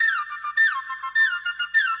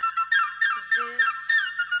Zeus.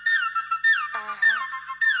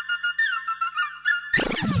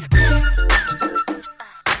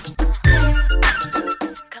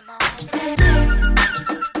 Come on.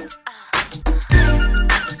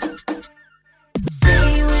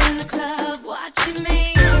 See you in the club, watching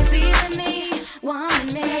me, feeling me,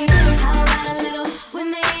 wanting me. How about a little with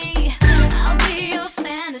me? I'll be your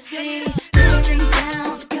fantasy. Put your drink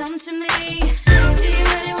down, come to me. Do you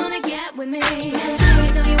really wanna get with me? You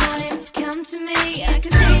know you want it, come to me. I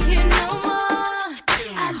can take it no more.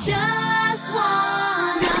 I just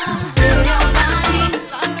wanna feel your body,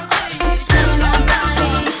 touch my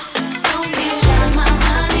body. Don't be shy, my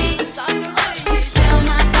honey. Feel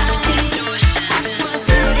my body. I just wanna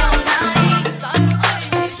feel your body,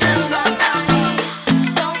 touch my body.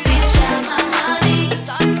 Don't be shy, my honey.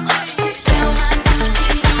 Feel my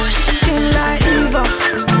body. Skin like Eva,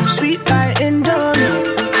 sweet like Indomie.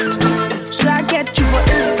 Should I get you for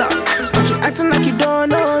Insta? But you acting like you don't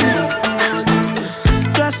know me.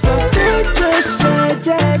 Just so dangerous,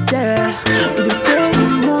 yeah. With the way you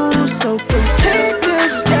move, so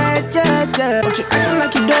contagious, yeah. But you acting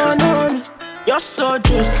like you don't know me. You're so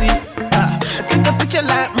juicy, take a picture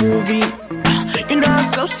like movie. You know I'm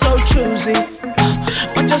so choosy,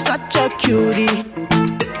 but you're such a cutie.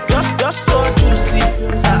 You're so juicy,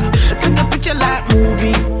 take a picture like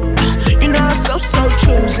movie. You know I'm so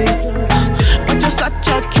choosy, but you're such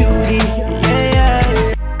a cutie. Yeah.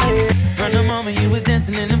 From the moment you was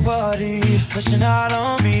dancing in the party, pushing out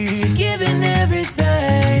on me, giving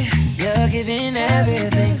everything, you're giving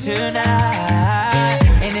everything tonight.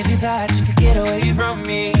 And if you thought you could get away from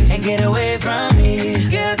me and get away from me,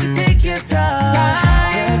 girl, just take your time.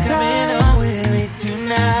 You're coming on with me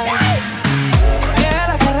tonight. Girl,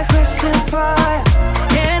 I got a question for you.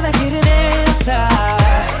 Can I get an answer?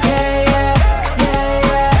 Yeah.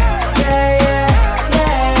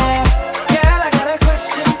 Girl, I got a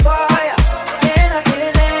question for you. Can I get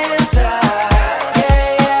an answer?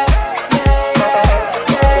 Yeah.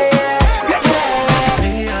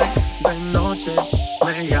 De noche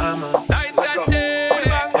me llama,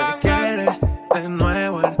 que quiere de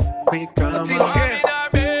nuevo en mi cama.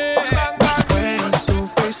 Fue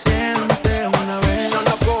insuficiente una vez.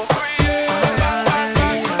 Ahora de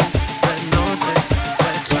día, de noche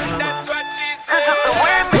reclama.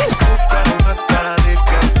 Buscar una cara de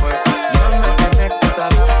que fue. No me tienes que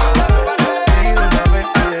dar y una vez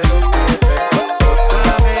quiero que te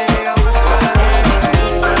otra vez aguantar.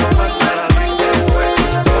 Una cara de que fue.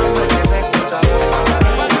 No me tienes que dar y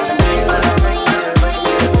una vez quiero que te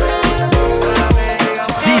otra vez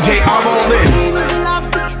aguantar. DJ Amolin.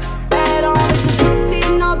 Pero छुट्टी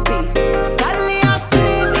ना भी गलियां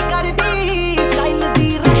सिरे दी कर दी style दी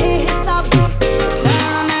रहे हिसाबी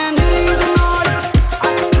नैना नींद नाल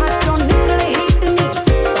अखां चों निकले हीट नी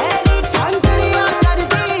तेरी झांझरियां कर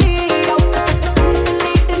दी आउटफिट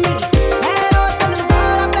कंप्लीट नी मेरो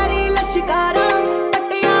सलवार पेरी लश्कारा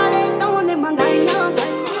पटियाले तोने मंगाइयां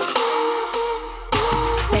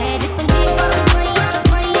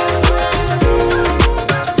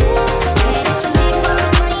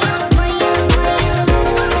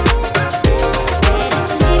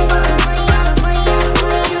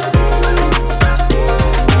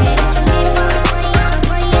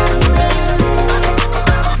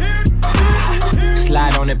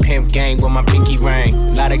Slide on the pimp gang with my pinky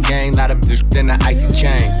ring. Lot of gang, lot of bitch, then the icy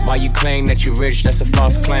chain. Why you claim that you rich, that's a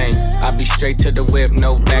false claim. I be straight to the whip,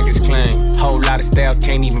 no baggage claim. Whole lot of styles,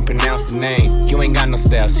 can't even pronounce the name. You ain't got no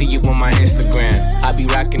style, see you on my Instagram. I be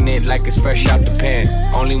rocking it like it's fresh out the pan.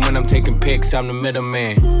 Only when I'm taking pics, I'm the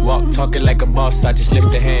middleman. Walk talking like a boss, I just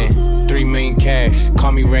lift a hand. 3 million cash,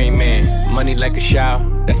 call me Rain Man. Money like a shower,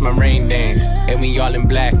 that's my rain dance. And we all in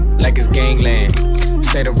black, like it's gangland.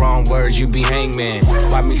 Say the wrong words, you be hangman.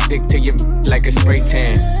 Why me stick to you like a spray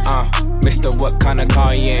tan? Mister, what kind of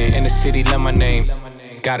car you in the city, love my name.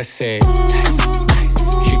 Gotta say it.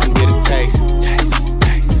 She can get a taste.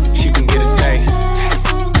 She can get a taste.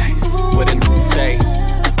 What did it say?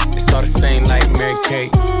 It's all the same like Mary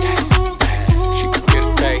Kate. She can get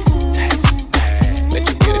a taste. Let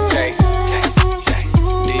you get a taste.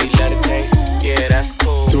 Do you love a taste? Yeah, that's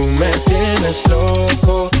cool. Tú me tienes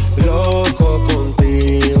loco, loco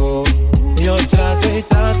contigo. Yo trato y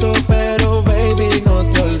trato, pero baby no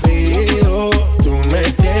te olvido. Tú me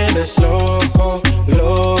tienes loco,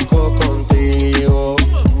 loco contigo.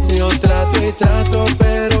 Yo trato y trato,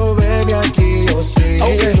 pero baby aquí yo sigo.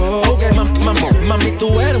 Okay, mami,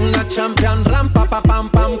 tú eres una champion, rampa, pa, pam,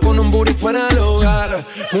 pam, con un booty fuera del hogar.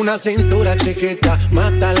 Una cintura chiquita,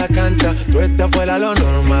 mata la cancha, tú estás fuera lo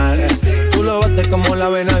normal. Tú lo bates como la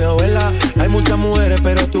vena de abuela. Hay muchas mujeres,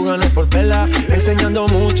 pero tú ganas por verla. Enseñando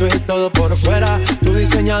mucho y todo por fuera. Tu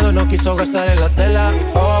diseñado no quiso gastar en la tela.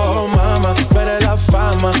 Oh, mama, tú eres la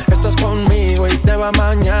fama. Estás conmigo y te va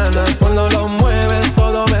mañana. Cuando lo mueves,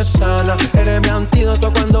 todo me sana. Eres mi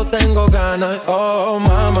antídoto cuando tengo ganas. Oh,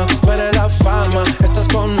 mama, tú eres la fama. Estás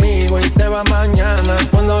conmigo y te va mañana.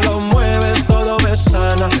 Cuando lo mueves, todo me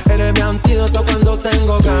sana. Eres mi antídoto cuando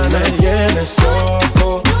tengo ganas. Me tienes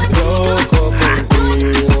loco, loco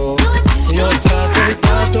contigo. Yo trato y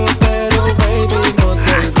trato, pero baby no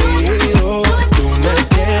te olvido. Tú me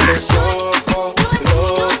tienes loco,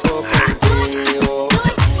 loco contigo.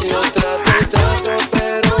 Yo trato y trato,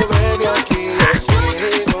 pero baby aquí yo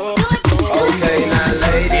sigo. Okay, now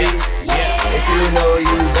ladies, if you know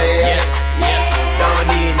you bad, don't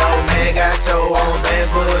need no man, got your own bands,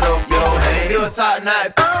 put up your hand. You a top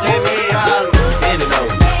notch, let me holler. Bend it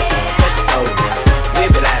over, touch your toe,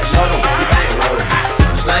 whip it out, show them you bang roll.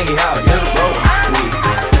 Slang it out, hit the road,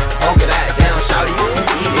 poke it out, down, shout it, you can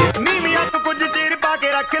beat it. नीमी आप कुछ चीर पाके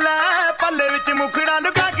रख ले, पल्ले विच मुखड़ा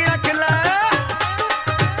लुका के रख ले.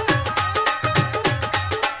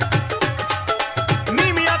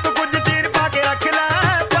 नीमी आप कुछ चीर पाके रख ले,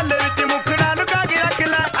 पल्ले विच मुखड़ा लुका के रख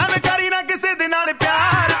ले. हमें करी ना किसी दे नाल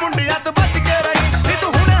प्यार, बुंडिया तो बच के रही. नी तू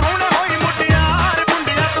हुणे हुणे होई मुटियार,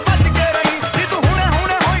 बुंडिया तो बच के रही. नी तू हुणे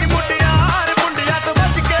हुणे होई मुटियार, बुंडिया तो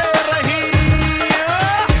बच के रही.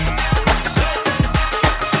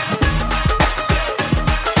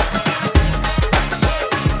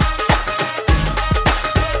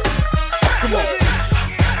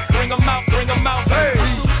 Bring 'em out, bring 'em out, hey.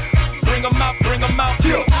 Bring 'em out, bring 'em out,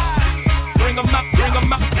 yeah. Bring 'em out, bring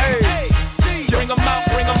 'em out, hey. Bring 'em out,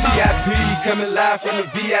 bring 'em out. VIP coming live from the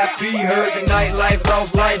VIP. Heard the nightlife,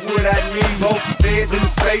 lost life without me. Both feds in the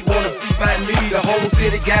state wanna see by me. The whole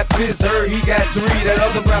city got pissed, heard he got 3. That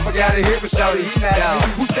other rapper got a hit, but shouted he not out.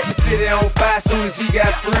 Who set the city on fire soon as he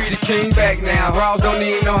got free? The king back now. Raws don't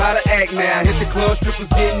even know how to act now. Hit the club, strippers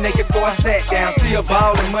getting naked before I sat down. Still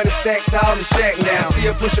ballin', money stacked tall in the shack now.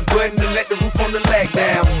 Still push a button to let the roof on the lag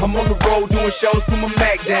down. I'm on the road doing shows, put my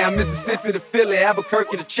Mac down. Mississippi to Philly,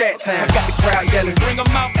 Albuquerque to Chat Town. Got the crowd yelling, Bring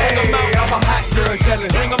 'em out, bring 'em hey, out. all my hot girls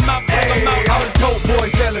yelling, Bring 'em out, bring 'em hey, out. all the dope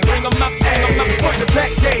boys yelling, Bring 'em out, bring 'em hey, out. front the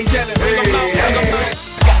back gate yelling, Bring 'em out, bring 'em out.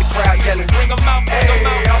 got the crowd yelling, Bring 'em out, bring 'em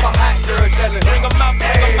hey, out. all my hot girls yelling, Bring 'em out,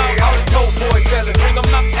 bring 'em hey, out. all the dope boys yelling, Bring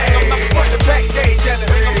 'em out, bring 'em hey, out. front the back gate yelling,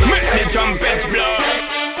 The trumpets blow.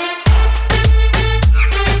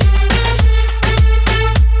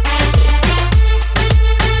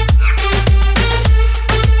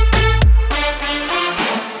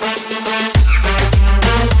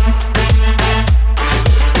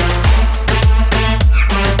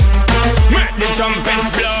 The trumpets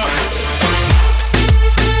blow.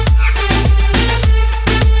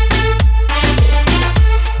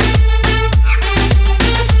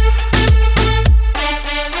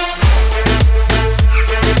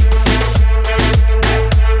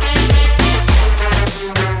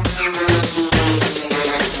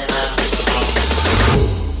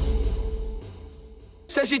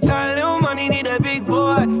 Said she tired, little money, need a big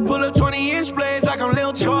boy. Pull up 20-inch blades like I'm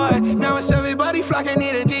Lil Troy. Now it's everybody flocking,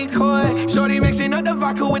 need a decoy. Shorty mixing up the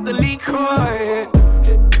vodka with the liquor.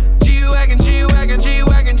 G-Wagon, G-Wagon,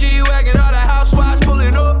 G-Wagon, G-Wagon. All the housewives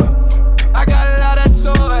pulling up. I got a lot of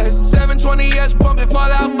toys. 720S bumping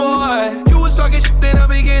Fall Out Boy. You was talking shit in the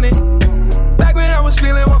beginning. Back when I was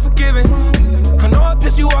feeling unforgiving. I know I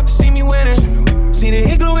pissed you off to see me winning. See the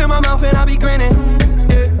hit glue in my mouth and I be grinning.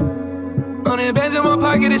 100 bands in my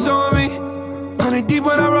pocket, it's on me. 100 deep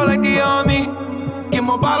when I roll like the army. Get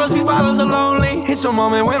more bottles, these bottles are lonely. It's a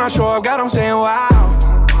moment when I show up, God, I'm saying wow.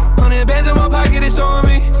 100 bands in my pocket, it's on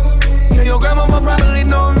me. Yeah, your grandma probably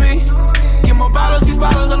know me. Get more bottles, these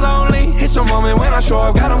bottles are lonely. It's a moment when I show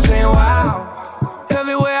up, God, I'm saying wow.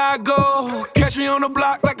 Everywhere I go, catch me on the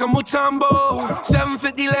block like a Mutombo.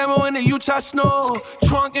 750 Lambo in the Utah snow.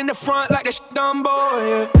 Trunk in the front like a Dumbo,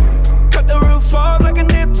 yeah. Cut the roof off like a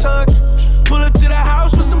nip tuck. Pull up to the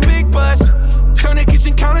house with some big butts. Turn the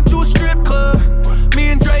kitchen counter to a strip club. Me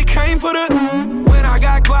and Drake came for the. When I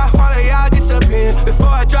got guap, all of y'all disappear. Before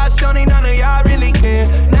I dropped Sony, none of y'all really care.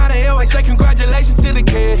 Now they always say congratulations to the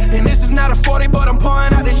kid. And this is not a 40, but I'm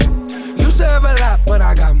pouring out this shit. Used to have a lot, but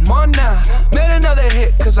I got more now. Made another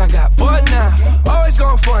hit, cause I got bored now. Always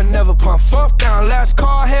going for it, never pump fourth down. Last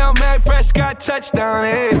call, Hail Mary, Prescott, touchdown,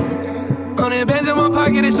 hey. 100 bands in my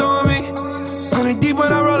pocket, it's on me. 100 deep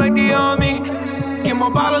when I roll like the army. Get more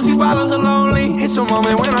bottles, these bottles are lonely. It's a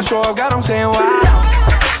moment when I show up, God, I'm saying wow.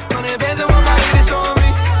 100 bands in my pocket, it's on me.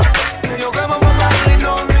 And your grandma probably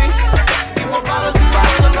know me. Get more bottles, these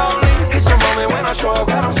bottles are lonely. It's a moment when I show up,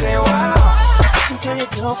 God, I'm saying wow. Until your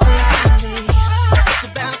girlfriends with me. It's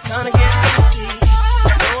about time to get lucky. You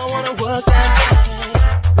know I wanna work that thing.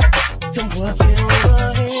 Come work it over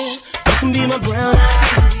here. You can be my brown eyed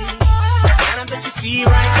baby, and I bet you see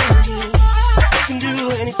right through me. You can do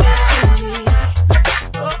anything to me.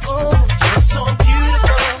 Oh, oh, you're so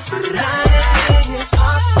beautiful. Not anything is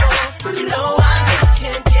possible. You know I just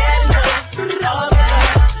can't get enough. All the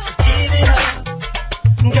love, give it up.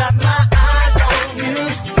 Got my eyes on you.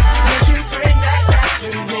 Won't you bring that back to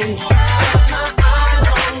me? Got my eyes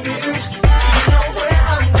on you. You know where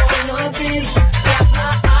I'm gonna be. Got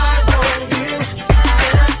my eyes on you,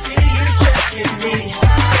 and I see you checking me.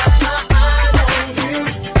 Got my eyes on you,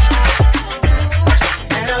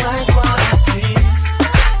 and I like what I see.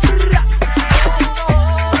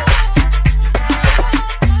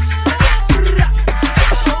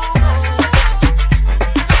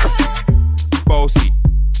 Bossy,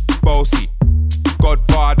 bossy,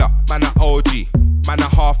 Godfather, man a OG, man a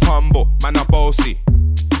half humble, man a bossy.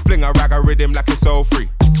 Fling a rag a rhythm like it's all free.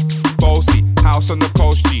 Bossy, house on the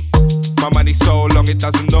coast G. My money so long it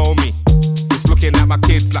doesn't know me. It's looking at my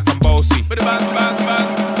kids like I'm bossy. Bang, bang,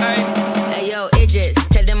 bang, hey. Hey yo, Idris,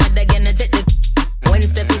 tell them what they're gonna take the. When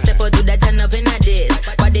Steffi step out, do that turn up in a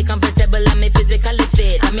this. Body comfortable, I'm physically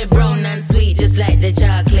fit. I'm a brown and sweet, just like the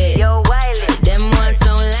chocolate. Yo, Wiley, them ones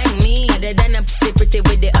sound like me. Other than a pretty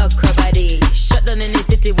with the okra body. Shut down in the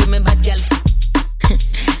city with me bad girl.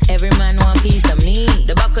 Every man want piece of me.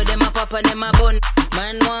 The back of them a pop and them a bun.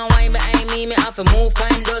 Man want wine behind me, me have to move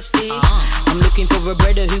kind dusty. I'm looking for a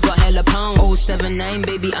brother who got hella pounds. 079,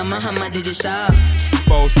 baby, I'm a hammer, did you shop?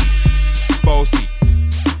 Bossy, bossy,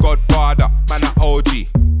 Godfather, man a OG,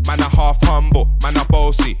 man a half humble, man a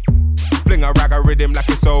bossy. Fling a rag a rhythm like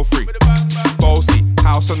it's all free. Bossy,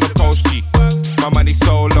 house on the coast G. My money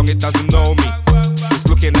so long it doesn't know me. It's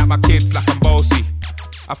looking at my kids like I'm bossy.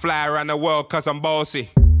 I fly around the world cause I'm bossy.